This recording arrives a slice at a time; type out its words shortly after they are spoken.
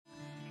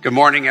Good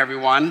morning,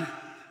 everyone.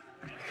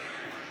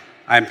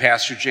 I'm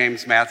Pastor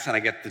James Madsen. I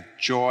get the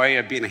joy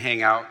of being to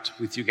hang out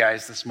with you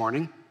guys this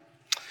morning.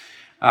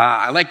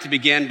 I'd like to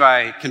begin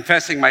by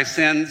confessing my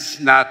sins,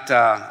 not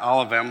all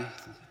of them,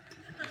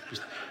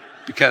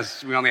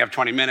 because we only have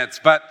 20 minutes.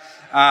 But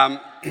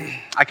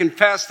I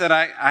confess that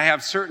I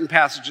have certain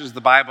passages of the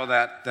Bible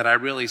that I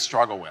really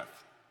struggle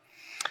with,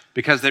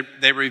 because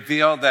they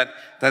reveal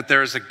that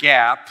there's a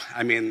gap.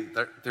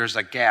 There's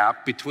a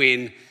gap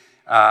between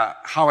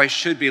how I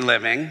should be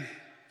living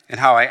and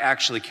how I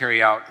actually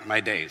carry out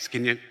my days.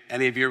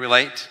 Any of you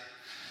relate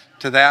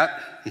to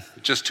that?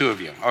 Just two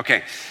of you.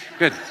 Okay,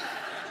 good.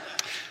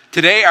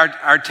 Today,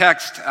 our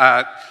text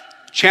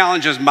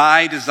challenges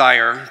my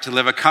desire to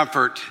live a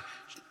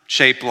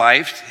comfort-shaped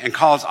life and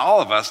calls all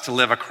of us to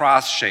live a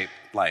cross-shaped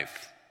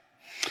life.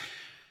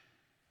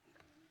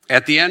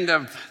 At the end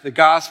of the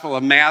Gospel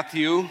of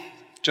Matthew,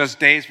 just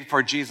days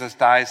before Jesus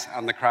dies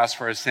on the cross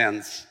for his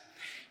sins,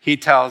 he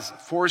tells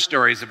 4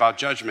 stories about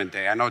Judgment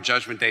Day. I know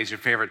Judgment Day is your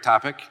favorite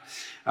topic.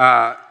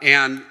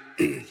 And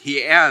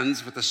he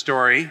ends with a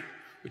story,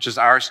 which is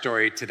our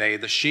story today,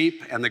 the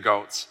sheep and the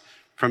goats,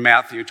 from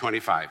Matthew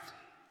 25.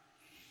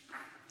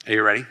 Are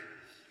you ready?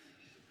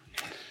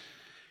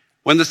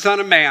 When the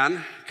Son of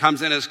Man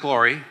comes in his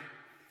glory,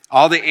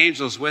 all the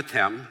angels with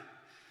him,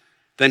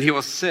 then he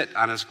will sit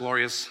on his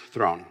glorious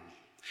throne.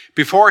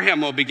 Before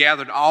him will be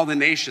gathered all the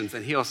nations,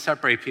 and he will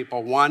separate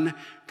people one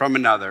from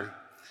another,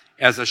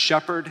 as a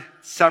shepherd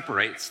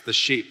separates the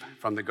sheep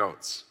from the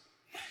goats.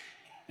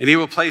 And he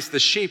will place the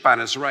sheep on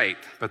his right,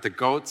 but the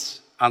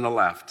goats on the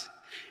left.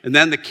 And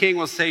then the king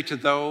will say to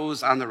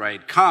those on the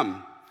right,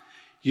 "Come,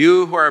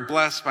 you who are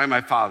blessed by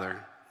my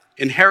Father,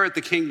 inherit the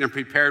kingdom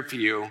prepared for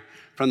you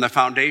from the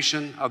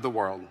foundation of the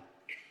world.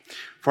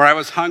 For I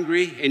was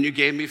hungry, and you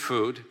gave me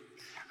food.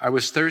 I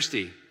was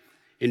thirsty,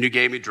 and you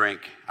gave me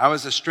drink. I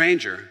was a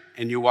stranger,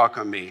 and you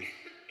welcomed me.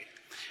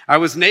 I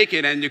was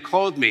naked, and you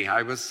clothed me.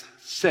 I was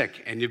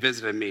sick, and you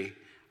visited me.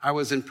 I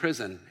was in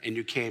prison, and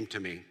you came to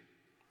me."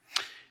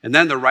 And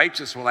then the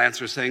righteous will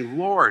answer, saying,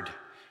 "Lord,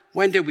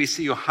 when did we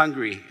see you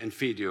hungry and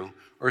feed you,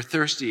 or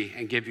thirsty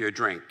and give you a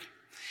drink?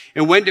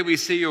 And when did we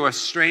see you a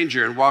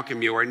stranger and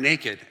welcome you, or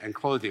naked and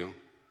clothe you?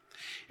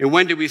 And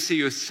when did we see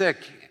you sick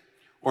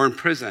or in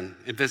prison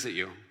and visit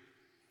you?"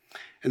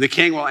 And the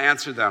king will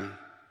answer them,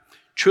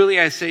 "Truly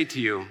I say to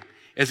you,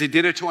 as he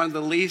did it to one of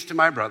the least of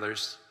my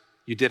brothers,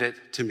 you did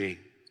it to me."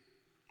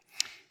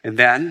 And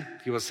then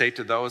he will say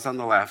to those on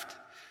the left,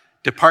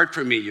 "Depart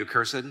from me, you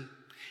cursed,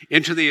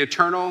 into the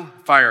eternal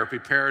fire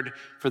prepared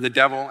for the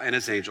devil and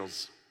his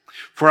angels.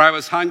 For I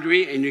was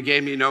hungry, and you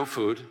gave me no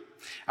food.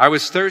 I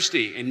was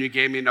thirsty, and you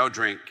gave me no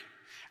drink.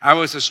 I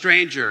was a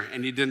stranger,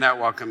 and you did not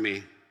welcome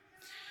me.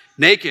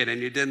 Naked,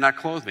 and you did not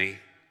clothe me.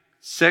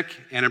 Sick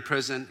and in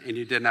prison, and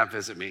you did not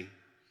visit me."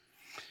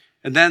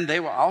 And then they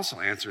will also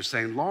answer,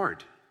 saying,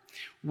 "Lord,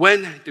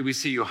 when did we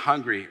see you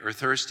hungry or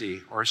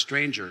thirsty or a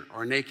stranger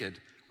or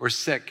naked or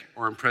sick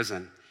or in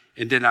prison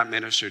and did not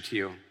minister to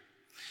you?"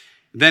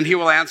 Then he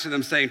will answer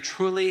them, saying,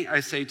 "Truly I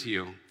say to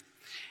you,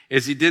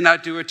 as you did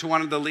not do it to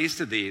one of the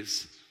least of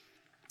these,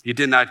 you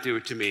did not do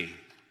it to me."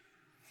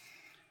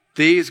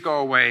 These go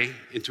away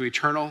into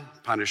eternal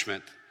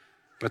punishment,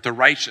 but the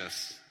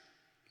righteous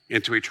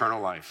into eternal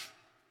life.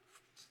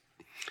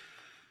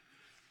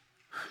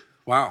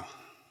 Wow,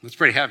 that's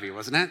pretty heavy,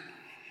 wasn't it?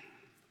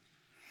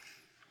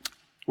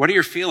 What are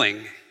you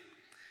feeling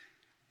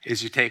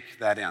as you take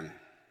that in?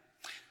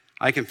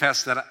 I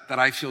confess that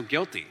I feel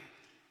guilty.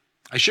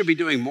 I should be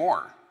doing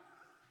more.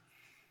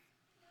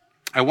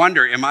 I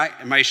wonder, am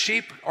I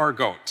sheep or a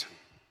goat?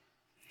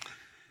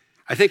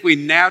 I think we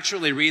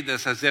naturally read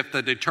this as if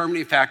the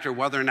determining factor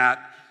whether or not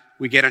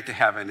we get into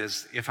heaven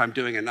is if I'm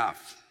doing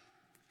enough.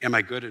 Am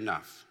I good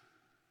enough?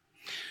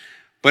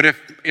 But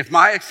if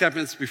my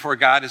acceptance before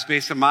God is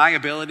based on my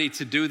ability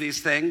to do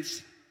these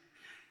things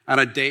on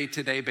a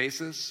day-to-day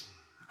basis,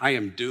 I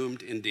am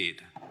doomed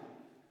indeed.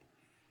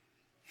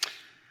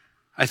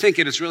 I think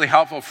it is really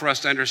helpful for us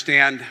to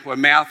understand what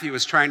Matthew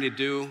is trying to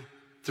do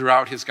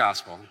throughout his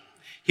gospel.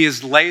 He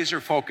is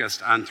laser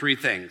focused on 3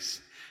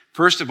 things.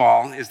 First of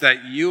all is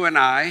that you and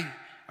I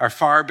are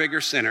far bigger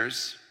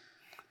sinners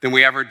than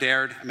we ever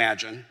dared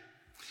imagine.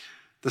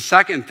 The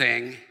second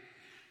thing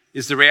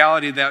is the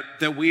reality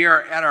that we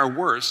are at our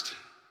worst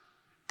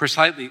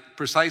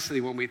precisely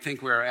when we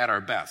think we are at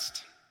our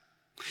best.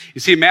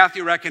 You see,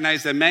 Matthew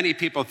recognized that many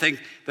people think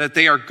that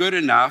they are good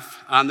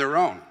enough on their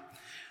own.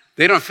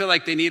 They don't feel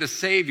like they need a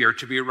savior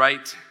to be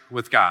right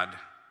with God.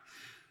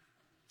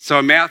 So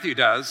Matthew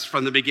does,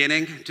 from the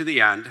beginning to the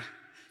end,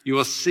 you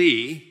will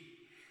see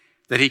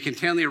that he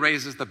continually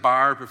raises the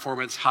bar of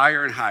performance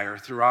higher and higher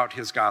throughout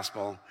his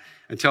gospel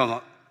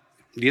until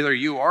neither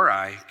you or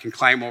I can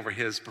climb over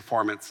his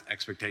performance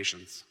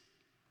expectations.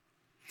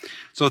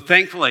 So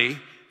thankfully,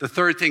 the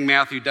third thing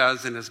Matthew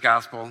does in his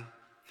gospel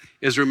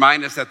is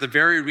remind us that the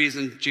very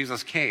reason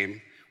Jesus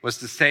came was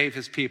to save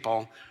his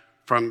people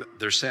from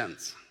their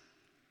sins.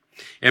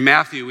 In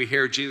Matthew, we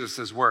hear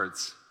Jesus'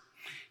 words.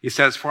 He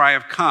says, "For I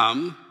have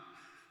come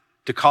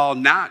to call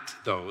not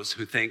those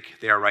who think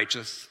they are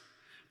righteous,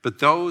 but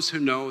those who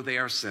know they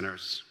are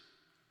sinners.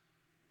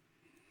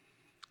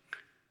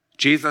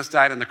 Jesus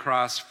died on the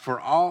cross for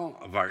all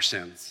of our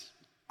sins,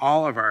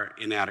 all of our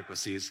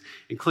inadequacies,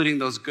 including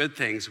those good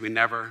things we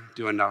never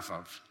do enough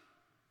of.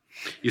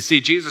 You see,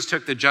 Jesus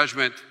took the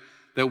judgment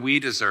that we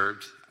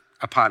deserved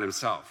upon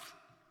himself.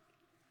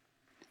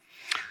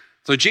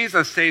 So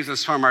Jesus saves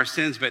us from our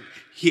sins, but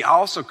he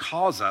also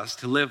calls us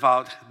to live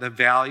out the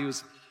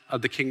values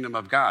of the kingdom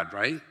of God,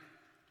 right?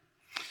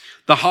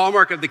 The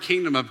hallmark of the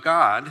kingdom of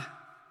God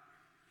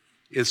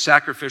is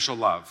sacrificial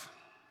love.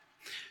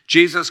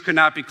 Jesus could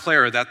not be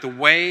clearer that the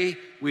way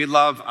we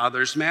love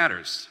others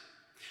matters.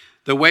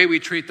 The way we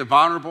treat the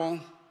vulnerable,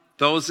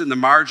 those in the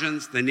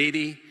margins, the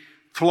needy,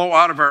 flow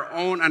out of our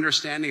own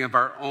understanding of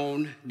our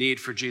own need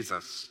for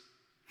Jesus.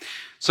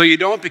 So you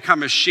don't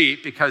become a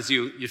sheep because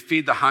you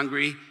feed the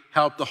hungry,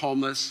 help the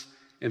homeless,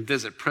 and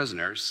visit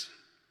prisoners.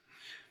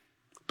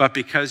 But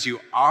because you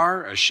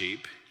are a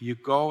sheep, you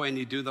go and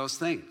you do those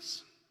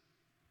things.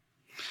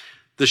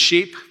 The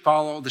sheep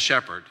follow the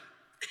shepherd.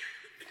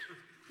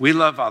 We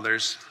love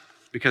others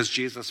because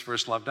Jesus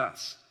first loved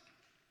us.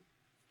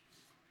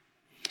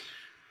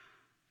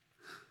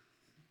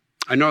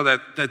 I know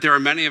that there are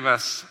many of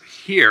us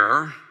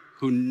here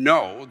who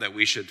know that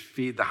we should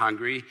feed the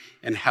hungry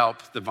and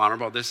help the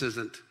vulnerable. This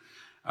isn't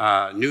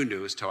new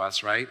news to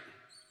us, right?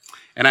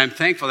 And I'm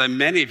thankful that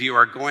many of you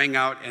are going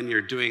out and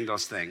you're doing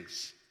those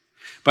things.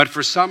 But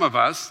for some of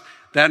us,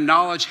 that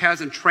knowledge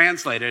hasn't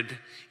translated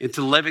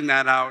into living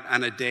that out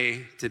on a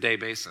day-to-day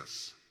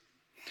basis.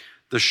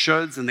 The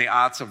shoulds and the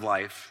oughts of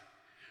life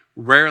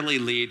rarely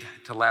lead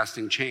to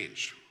lasting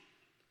change.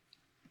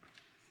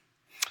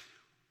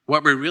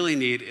 What we really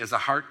need is a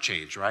heart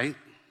change, right?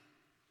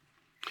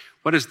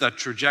 What is the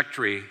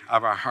trajectory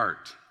of our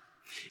heart?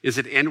 Is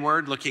it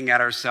inward, looking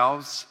at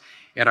ourselves,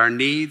 at our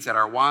needs, at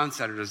our wants,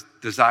 at our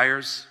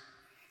desires?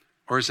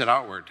 Or is it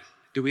outward?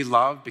 Do we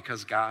love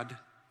because God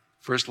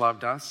first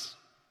loved us?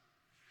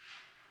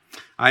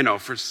 I know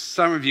for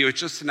some of you, it's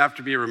just enough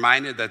to be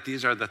reminded that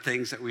these are the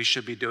things that we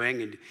should be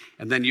doing,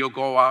 and then you'll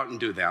go out and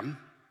do them.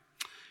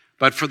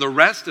 But for the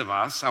rest of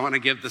us, I want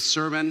to give the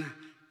sermon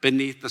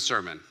beneath the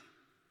sermon.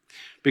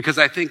 Because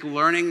I think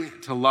learning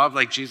to love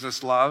like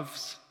Jesus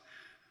loves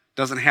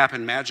doesn't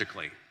happen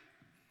magically.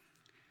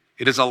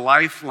 It is a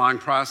lifelong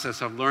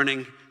process of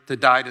learning to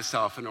die to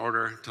self in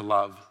order to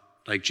love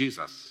like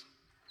Jesus.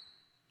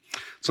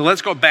 So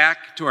let's go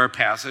back to our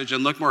passage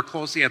and look more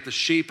closely at the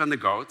sheep and the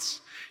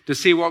goats to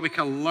see what we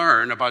can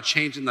learn about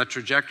changing the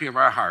trajectory of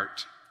our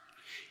heart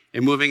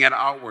and moving it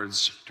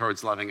outwards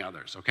towards loving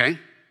others, okay?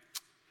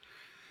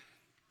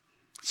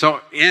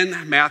 So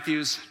in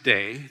Matthew's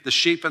day, the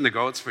sheep and the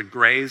goats would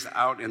graze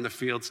out in the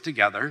fields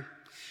together.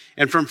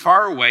 And from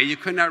far away, you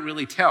could not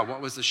really tell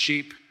what was a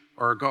sheep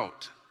or a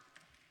goat.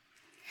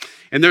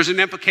 And there's an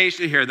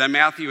implication here that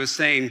Matthew is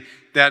saying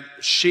that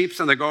sheep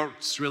and the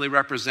goats really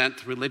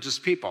represent religious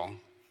people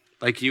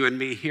like you and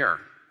me here.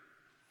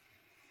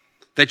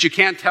 That you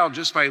can't tell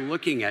just by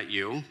looking at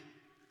you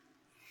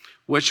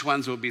which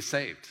ones will be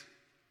saved.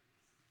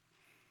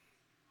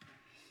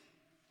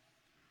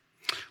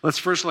 Let's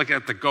first look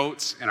at the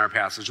goats in our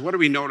passage. What do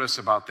we notice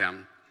about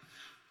them?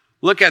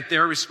 Look at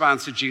their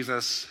response to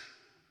Jesus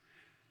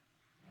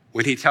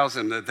when he tells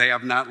them that they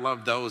have not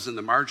loved those in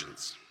the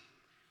margins.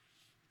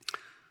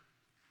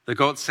 The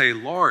goats say,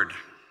 "Lord,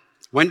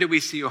 when did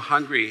we see you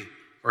hungry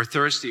or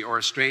thirsty or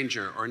a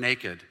stranger or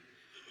naked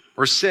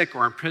or sick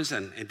or in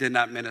prison and did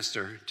not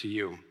minister to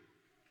you?"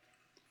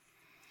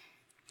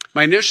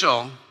 My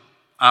initial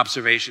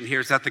observation here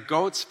is that the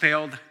goats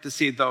failed to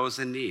see those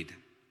in need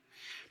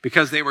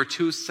because they were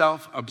too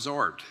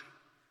self-absorbed.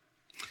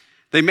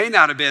 They may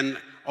not have been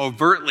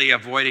overtly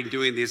avoiding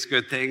doing these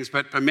good things,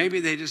 but maybe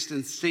they just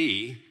didn't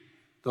see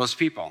those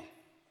people.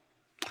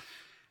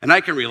 And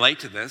I can relate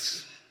to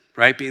this,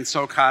 right? Being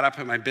so caught up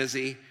in my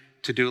busy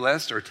to-do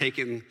list or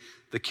taking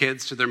the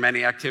kids to their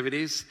many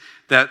activities,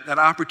 that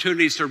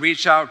opportunities to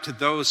reach out to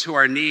those who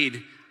are in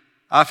need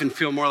often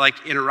feel more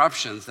like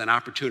interruptions than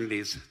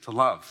opportunities to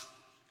love.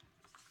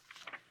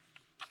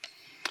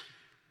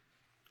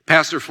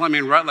 Pastor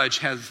Fleming Rutledge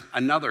has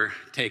another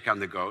take on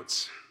the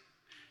goats.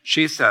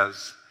 She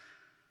says,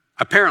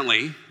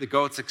 apparently, the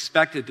goats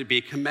expected to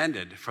be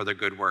commended for their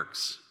good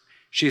works.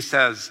 She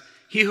says,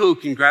 he who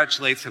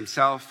congratulates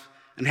himself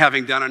and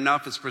having done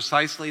enough is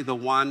precisely the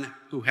one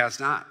who has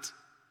not.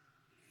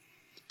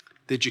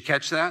 Did you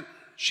catch that?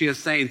 She is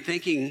saying,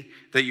 thinking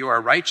that you are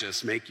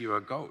righteous make you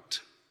a goat.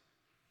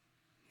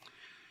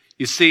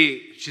 You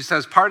see, she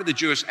says, part of the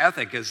Jewish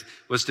ethic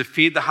was to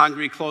feed the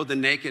hungry, clothe the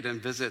naked, and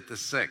visit the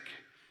sick.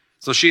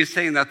 So she is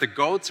saying that the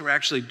goats were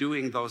actually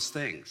doing those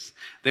things.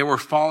 They were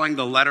following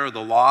the letter of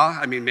the law.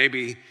 I mean,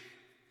 maybe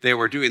they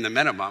were doing the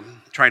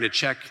minimum, trying to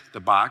check the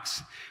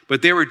box,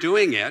 but they were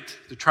doing it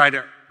to try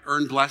to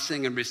earn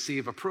blessing and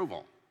receive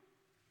approval.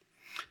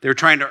 They were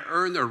trying to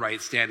earn their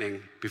right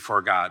standing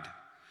before God,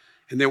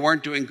 and they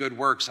weren't doing good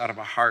works out of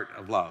a heart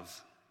of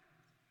love.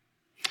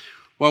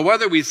 Well,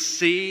 whether we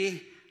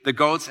see the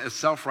goats as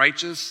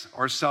self-righteous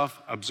or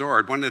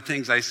self-absorbed, one of the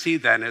things I see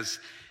then is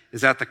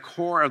is at the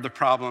core of the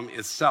problem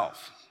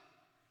itself.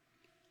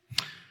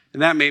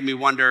 And that made me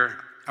wonder,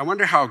 I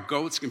wonder how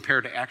goats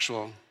compare to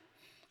actual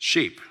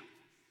sheep.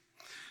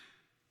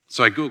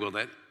 So I Googled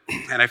it,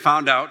 and I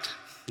found out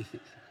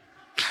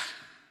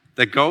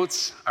that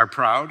goats are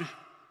proud,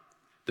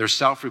 they're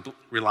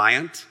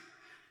self-reliant,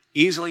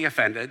 easily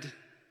offended,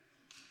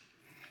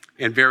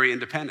 and very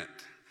independent.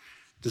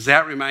 Does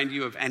that remind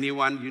you of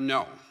anyone you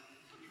know?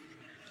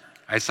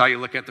 I saw you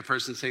look at the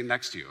person sitting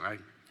next to you.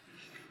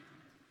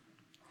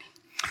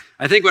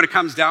 I think when it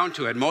comes down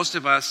to it, most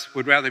of us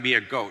would rather be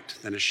a goat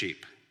than a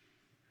sheep.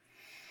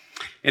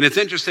 And it's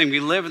interesting, we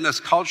live in this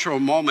cultural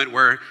moment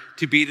where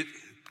to be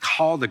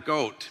called a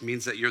goat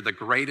means that you're the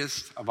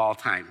greatest of all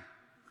time.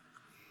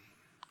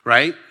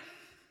 Right?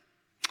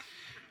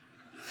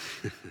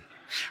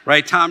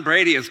 Right? Tom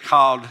Brady is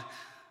called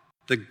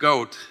the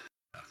GOAT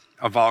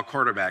of all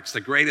quarterbacks,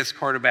 the greatest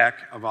quarterback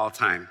of all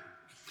time.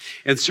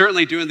 And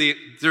certainly during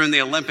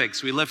the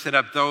Olympics, we lifted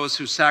up those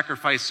who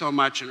sacrificed so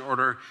much in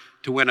order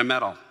to win a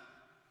medal.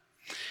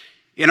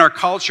 In our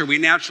culture, we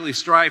naturally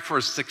strive for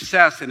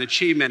success and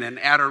achievement and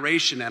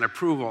adoration and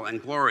approval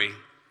and glory.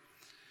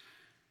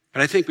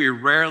 But I think we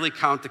rarely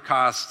count the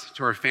cost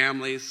to our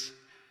families,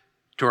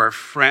 to our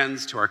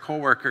friends, to our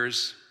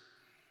coworkers,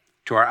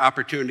 to our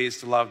opportunities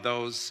to love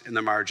those in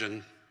the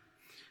margin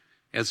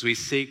as we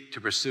seek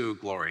to pursue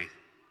glory.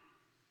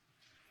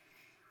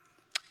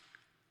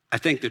 I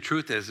think the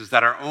truth is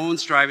that our own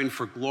striving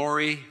for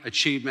glory,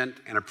 achievement,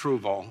 and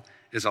approval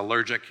is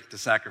allergic to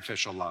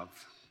sacrificial love.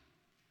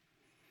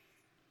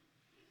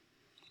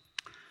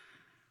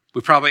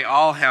 We probably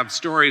all have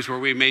stories where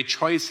we made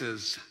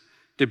choices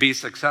to be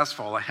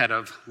successful ahead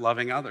of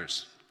loving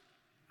others.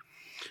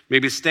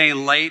 Maybe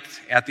staying late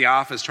at the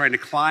office trying to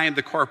climb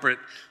the corporate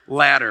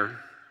ladder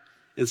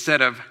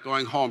instead of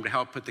going home to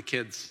help put the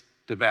kids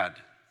to bed.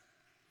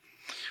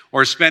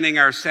 Or spending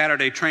our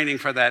Saturday training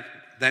for that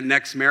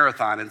next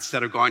marathon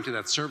instead of going to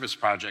that service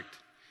project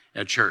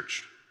at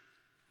church.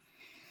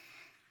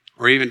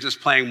 Or even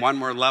just playing one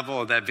more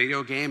level of that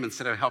video game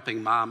instead of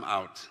helping mom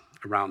out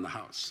around the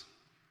house.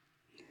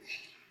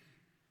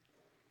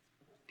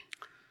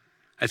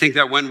 I think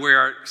that when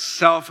we're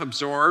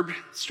self-absorbed,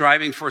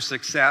 striving for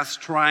success,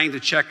 trying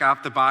to check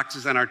off the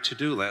boxes on our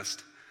to-do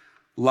list,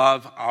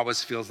 love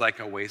always feels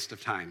like a waste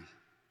of time.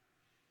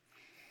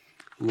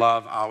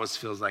 Love always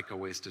feels like a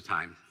waste of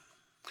time.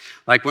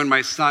 Like when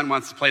my son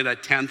wants to play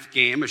that 10th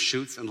game of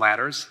Chutes and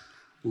Ladders,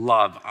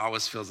 love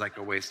always feels like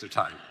a waste of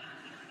time.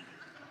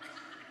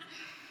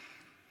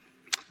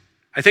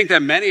 I think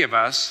that many of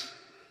us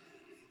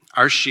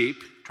are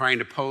sheep trying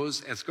to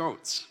pose as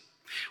goats.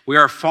 We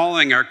are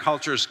following our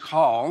culture's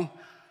call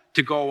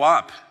to go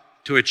up,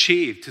 to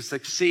achieve, to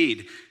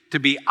succeed, to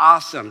be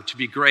awesome, to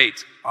be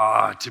great,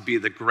 to be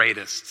the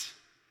greatest.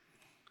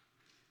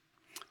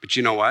 But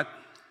you know what?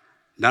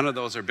 None of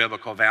those are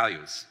biblical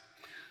values.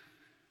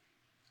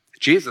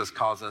 Jesus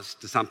calls us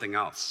to something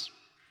else.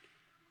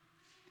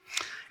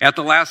 At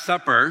the Last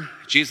Supper,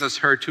 Jesus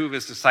heard two of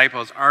his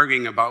disciples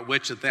arguing about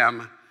which of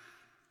them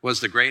was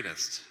the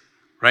greatest,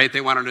 right?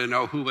 They wanted to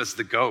know who was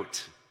the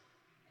goat.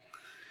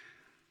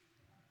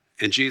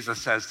 And Jesus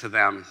says to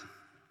them,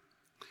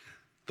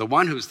 the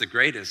one who's the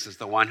greatest is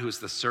the one who's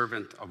the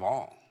servant of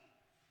all.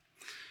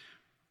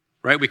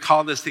 Right? We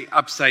call this the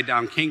upside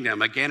down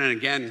kingdom. Again and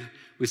again,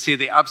 we see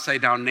the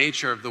upside down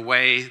nature of the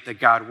way that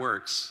God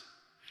works,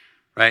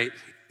 right?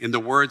 In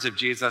the words of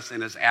Jesus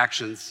and his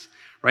actions,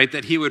 right?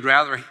 That he would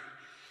rather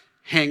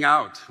hang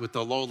out with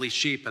the lowly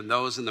sheep and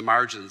those in the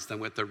margins than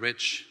with the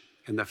rich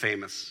and the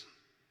famous.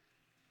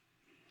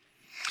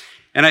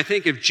 And I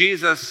think if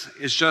Jesus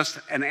is just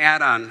an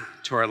add-on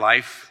to our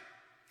life,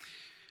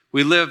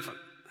 we live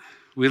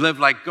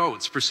like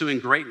goats pursuing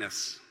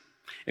greatness,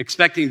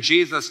 expecting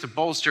Jesus to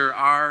bolster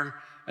our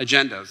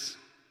agendas.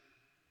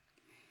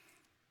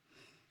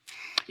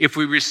 If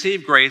we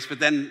receive grace,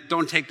 but then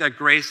don't take that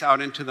grace out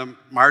into the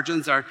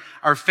margins,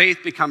 our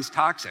faith becomes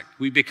toxic.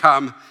 We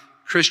become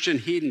Christian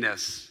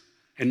hedonists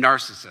and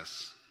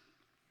narcissists.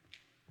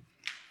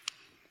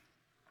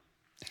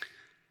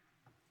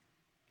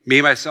 Me,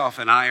 myself,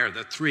 and I are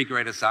the three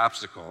greatest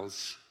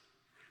obstacles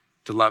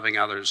to loving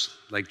others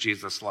like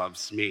Jesus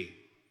loves me.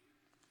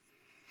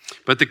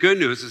 But the good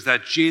news is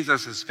that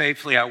Jesus is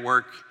faithfully at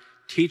work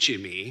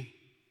teaching me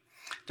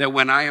that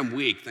when I am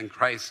weak, then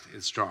Christ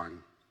is strong.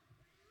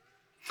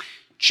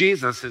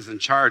 Jesus is in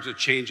charge of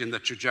changing the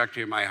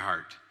trajectory of my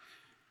heart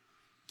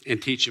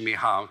and teaching me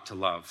how to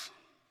love.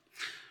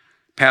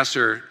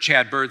 Pastor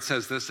Chad Bird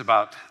says this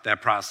about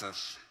that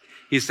process.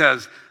 He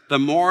says, the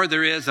more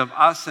there is of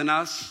us in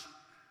us,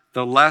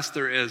 the less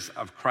there is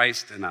of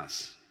Christ in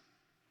us.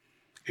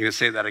 I'm going to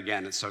say that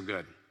again, it's so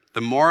good.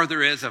 The more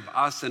there is of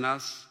us in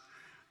us,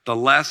 the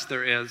less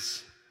there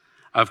is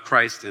of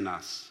Christ in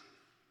us.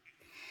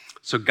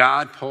 So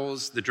God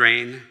pulls the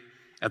drain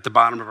at the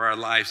bottom of our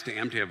lives to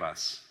empty of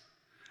us,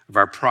 of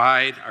our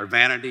pride, our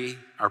vanity,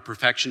 our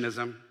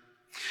perfectionism.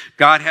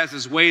 God has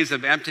his ways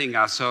of emptying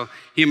us so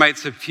he might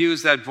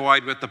suffuse that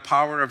void with the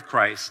power of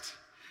Christ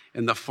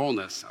and the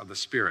fullness of the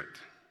Spirit.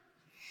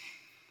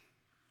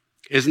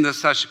 Isn't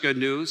this such good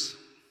news?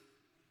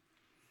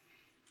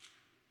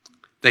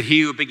 That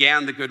he who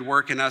began the good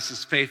work in us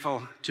is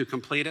faithful to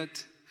complete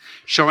it,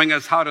 showing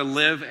us how to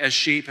live as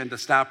sheep and to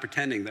stop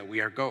pretending that we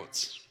are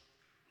goats.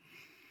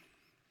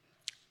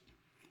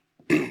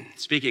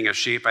 Speaking of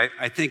sheep,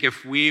 I think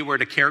if we were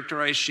to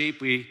characterize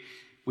sheep, we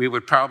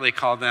would probably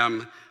call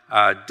them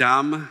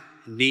dumb,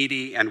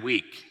 needy, and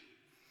weak.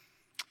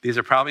 These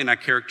are probably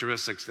not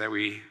characteristics that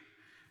we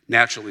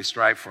naturally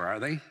strive for, are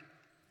they?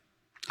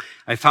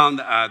 I found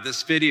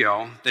this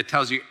video that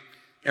tells you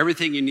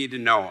everything you need to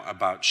know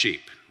about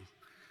sheep.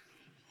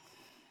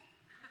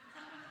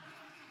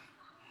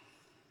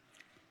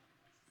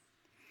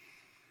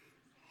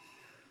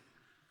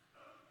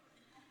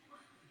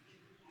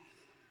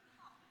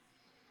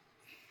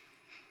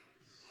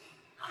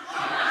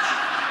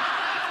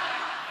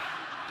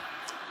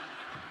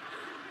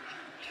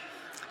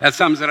 That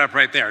sums it up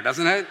right there,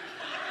 doesn't it?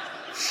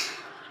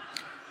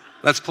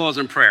 Let's close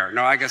in prayer.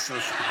 No, I guess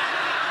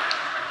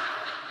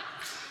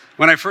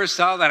when I first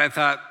saw that, I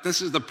thought,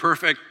 this is the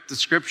perfect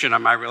description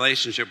of my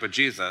relationship with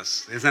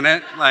Jesus, isn't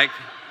it? Like,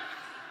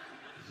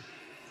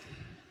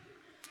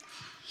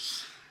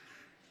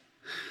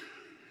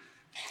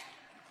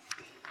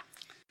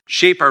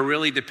 sheep are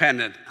really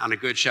dependent on a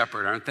good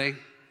shepherd, aren't they?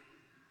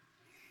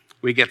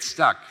 We get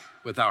stuck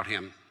without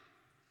him.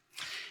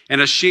 And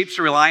a sheep's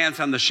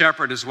reliance on the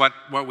shepherd is what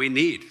we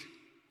need.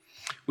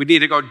 We need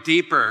to go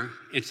deeper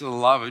into the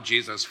love of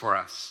Jesus for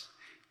us,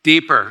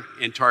 deeper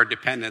into our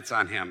dependence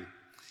on him,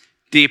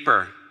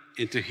 deeper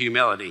into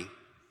humility.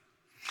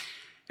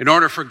 In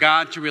order for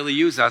God to really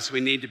use us,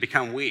 we need to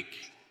become weak.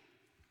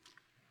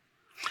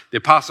 The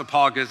Apostle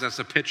Paul gives us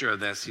a picture of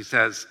this. He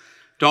says,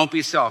 don't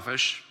be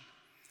selfish.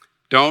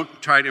 Don't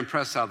try to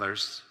impress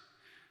others.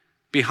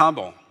 Be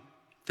humble,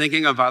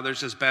 thinking of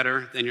others as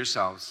better than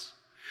yourselves.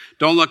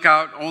 Don't look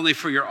out only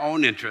for your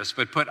own interests,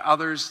 but put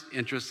others'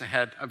 interests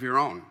ahead of your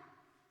own.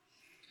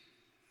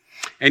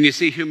 And you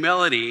see,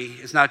 humility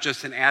is not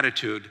just an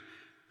attitude,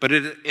 but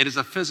it is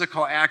a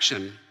physical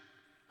action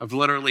of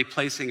literally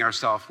placing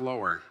ourselves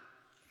lower.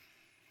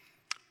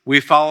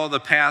 We follow the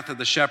path of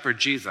the shepherd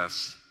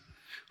Jesus,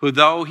 who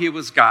though he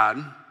was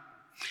God,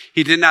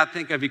 he did not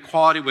think of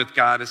equality with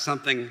God as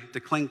something to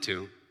cling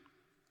to.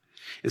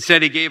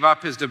 Instead, he gave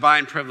up his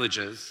divine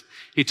privileges.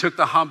 He took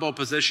the humble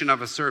position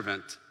of a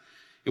servant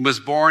and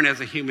was born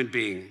as a human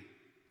being.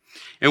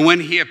 And when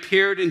he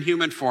appeared in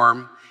human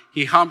form,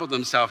 he humbled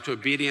himself to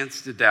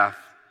obedience to death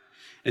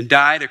and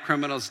died a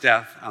criminal's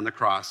death on the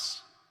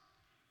cross.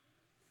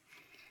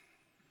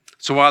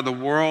 So while the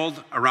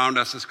world around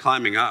us is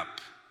climbing up,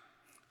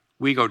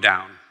 we go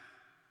down,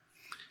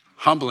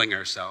 humbling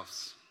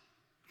ourselves,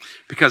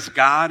 because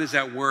God is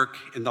at work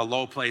in the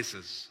low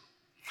places.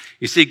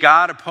 You see,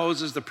 God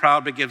opposes the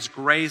proud but gives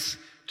grace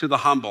to the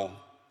humble.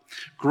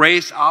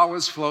 Grace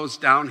always flows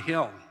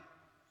downhill.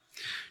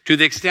 To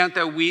the extent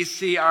that we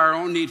see our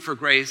own need for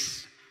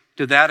grace,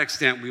 to that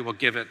extent we will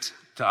give it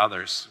to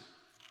others.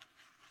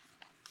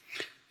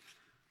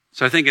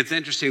 So I think it's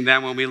interesting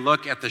then when we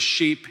look at the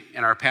sheep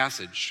in our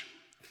passage.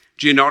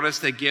 Do you notice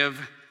they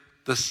give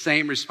the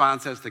same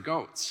response as the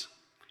goats?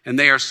 And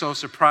they are so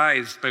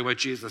surprised by what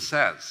Jesus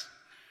says,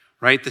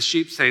 right? The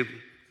sheep say,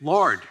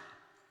 Lord,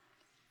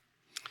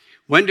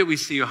 when do we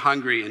see you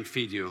hungry and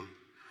feed you,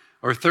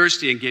 or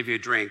thirsty and give you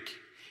drink?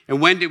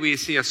 And when do we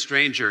see a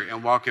stranger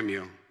and welcome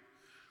you?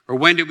 Or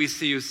when do we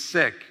see you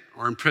sick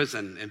or in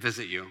prison and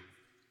visit you?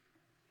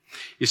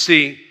 You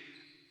see,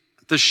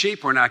 the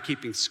sheep were not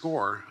keeping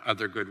score of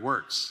their good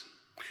works.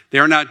 They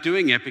are not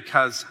doing it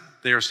because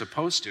they are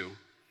supposed to.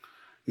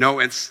 No,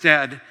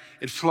 instead,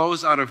 it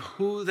flows out of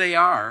who they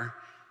are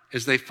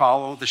as they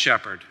follow the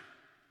shepherd.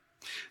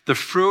 The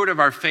fruit of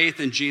our faith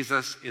in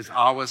Jesus is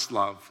always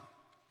love.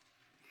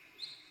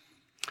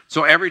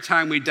 So every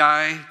time we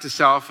die to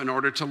self in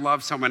order to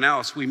love someone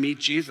else, we meet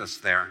Jesus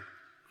there.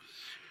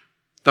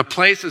 The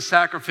place of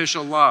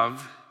sacrificial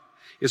love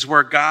is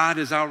where God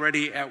is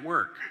already at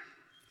work.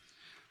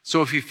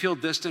 So if you feel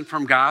distant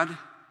from God,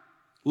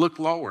 look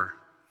lower.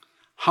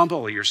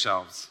 Humble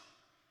yourselves.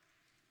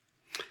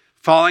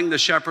 Following the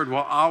shepherd will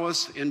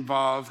always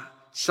involve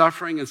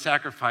suffering and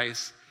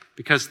sacrifice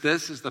because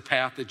this is the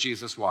path that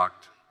Jesus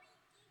walked.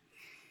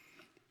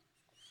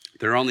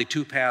 There are only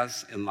two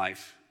paths in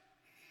life: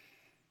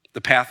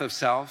 the path of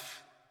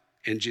self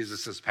and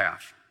Jesus'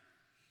 path.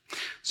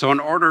 So in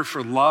order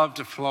for love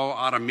to flow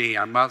out of me,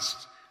 I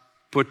must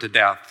put to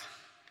death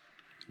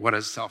what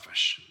is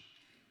selfish.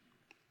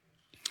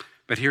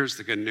 But here's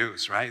the good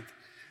news, right?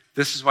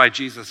 This is why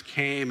Jesus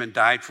came and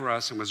died for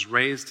us and was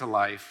raised to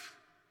life,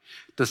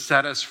 to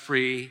set us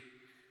free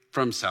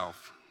from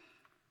self.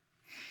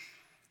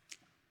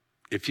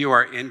 If you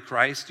are in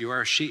Christ, you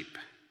are a sheep.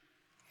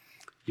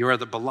 You are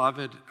the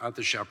beloved of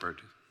the shepherd.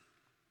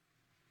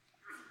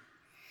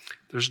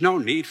 There's no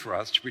need for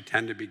us to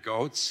pretend to be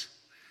goats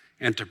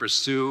and to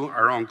pursue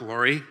our own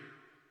glory.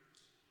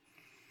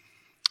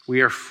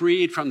 We are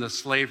freed from the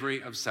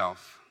slavery of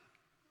self.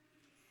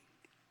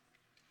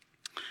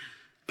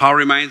 Paul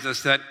reminds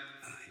us that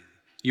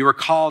You are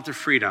called to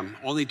freedom.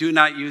 Only do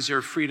not use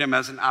your freedom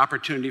as an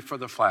opportunity for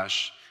the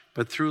flesh,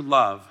 but through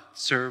love,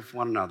 serve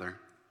one another.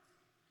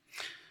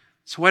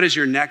 So what is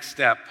your next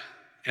step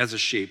as a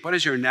sheep? What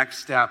is your next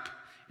step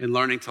in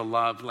learning to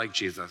love like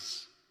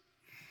Jesus?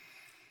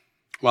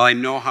 Well, I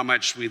know how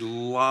much we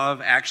love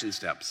action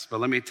steps, but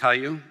let me tell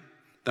you,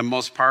 the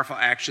most powerful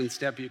action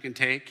step you can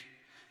take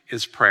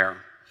is prayer.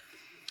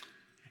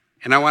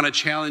 And I want to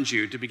challenge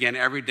you to begin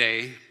every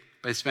day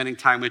by spending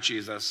time with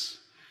Jesus,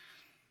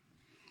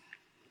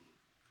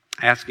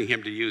 asking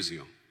him to use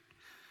you.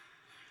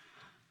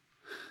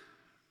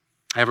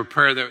 I have a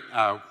prayer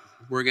that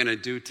we're going to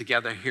do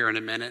together here in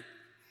a minute.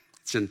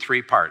 It's in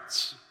 3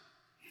 parts.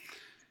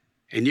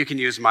 And you can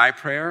use my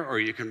prayer or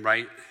you can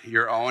write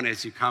your own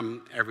as you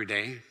come every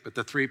day. But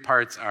the 3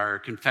 parts are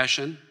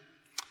confession,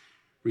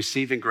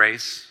 receiving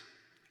grace,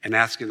 and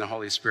asking the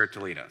Holy Spirit to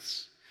lead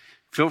us.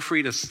 Feel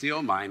free to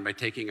steal mine by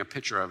taking a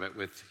picture of it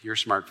with your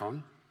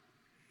smartphone,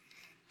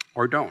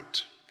 or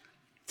don't.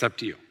 It's up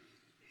to you.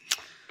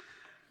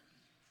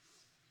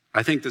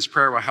 I think this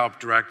prayer will help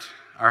direct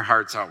our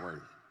hearts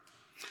outward.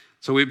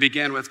 So we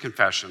begin with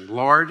confession.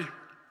 Lord,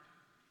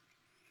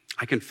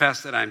 I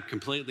confess that I'm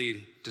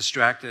completely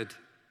distracted,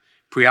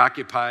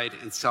 preoccupied,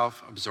 and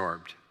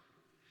self-absorbed.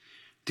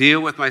 Deal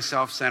with my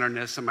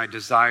self-centeredness and my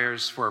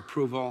desires for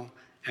approval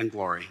and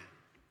glory.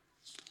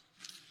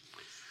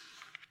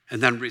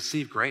 And then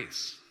receive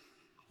grace.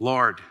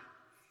 Lord,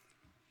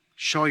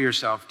 show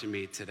yourself to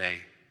me today.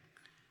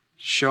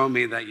 Show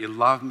me that you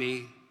love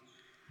me.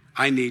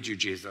 I need you,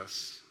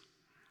 Jesus.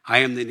 I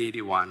am the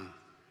needy one.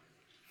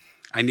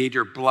 I need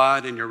your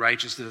blood and your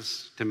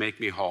righteousness to make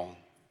me whole.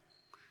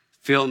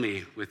 Fill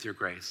me with your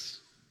grace.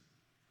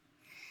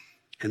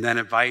 And then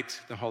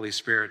invite the Holy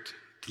Spirit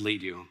to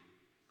lead you.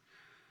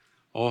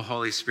 Oh,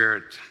 Holy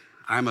Spirit,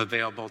 I'm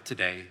available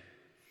today.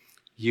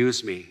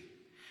 Use me.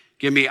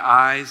 Give me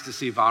eyes to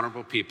see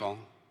vulnerable people,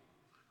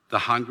 the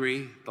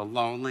hungry, the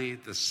lonely,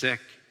 the sick,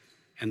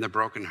 and the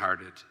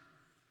brokenhearted.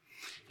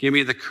 Give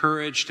me the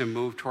courage to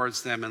move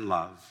towards them in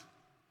love.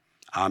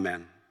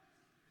 Amen.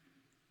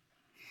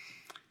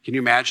 Can you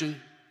imagine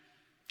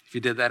if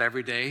you did that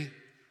every day,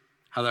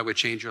 how that would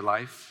change your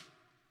life?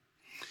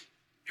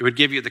 It would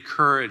give you the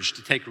courage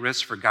to take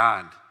risks for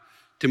God,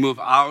 to move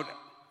out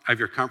of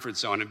your comfort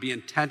zone and be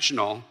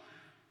intentional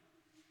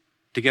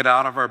to get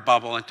out of our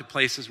bubble into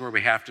places where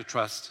we have to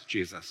trust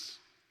Jesus.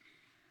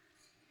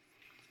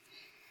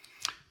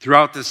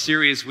 Throughout this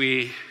series,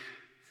 we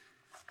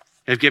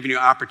have given you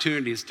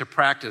opportunities to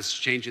practice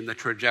changing the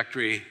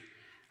trajectory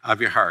of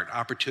your heart,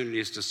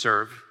 opportunities to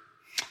serve.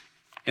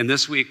 And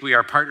this week, we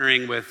are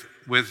partnering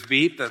with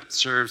Veep that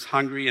serves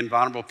hungry and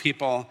vulnerable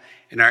people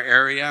in our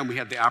area, and we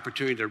had the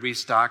opportunity to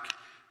restock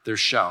their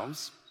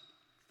shelves.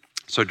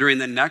 So during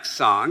the next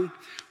song,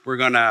 we're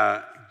going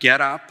to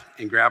get up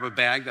and grab a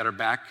bag that are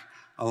back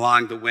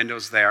along the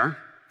windows there.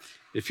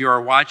 If you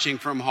are watching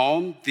from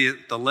home,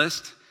 the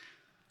list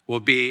will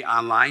be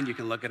online. You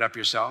can look it up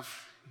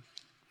yourself.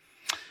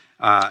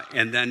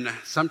 And then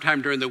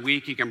sometime during the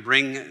week, you can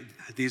bring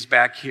these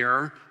back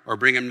here or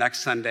bring them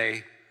next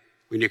Sunday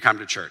when you come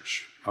to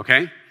church,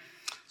 okay?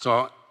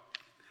 So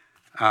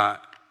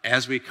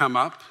as we come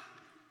up,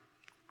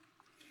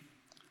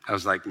 I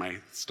was like my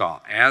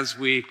stall. As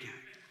we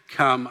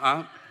come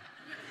up,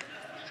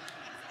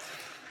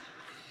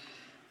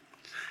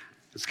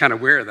 it's kind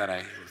of weird that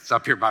I was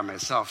up here by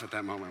myself at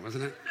that moment,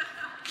 wasn't it?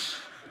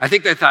 I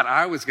think they thought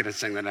I was going to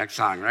sing the next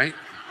song, right?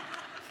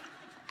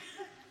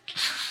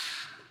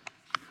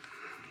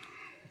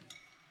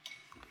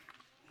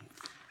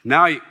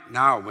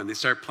 Now, when they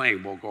start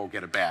playing, we'll go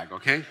get a bag,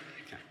 okay?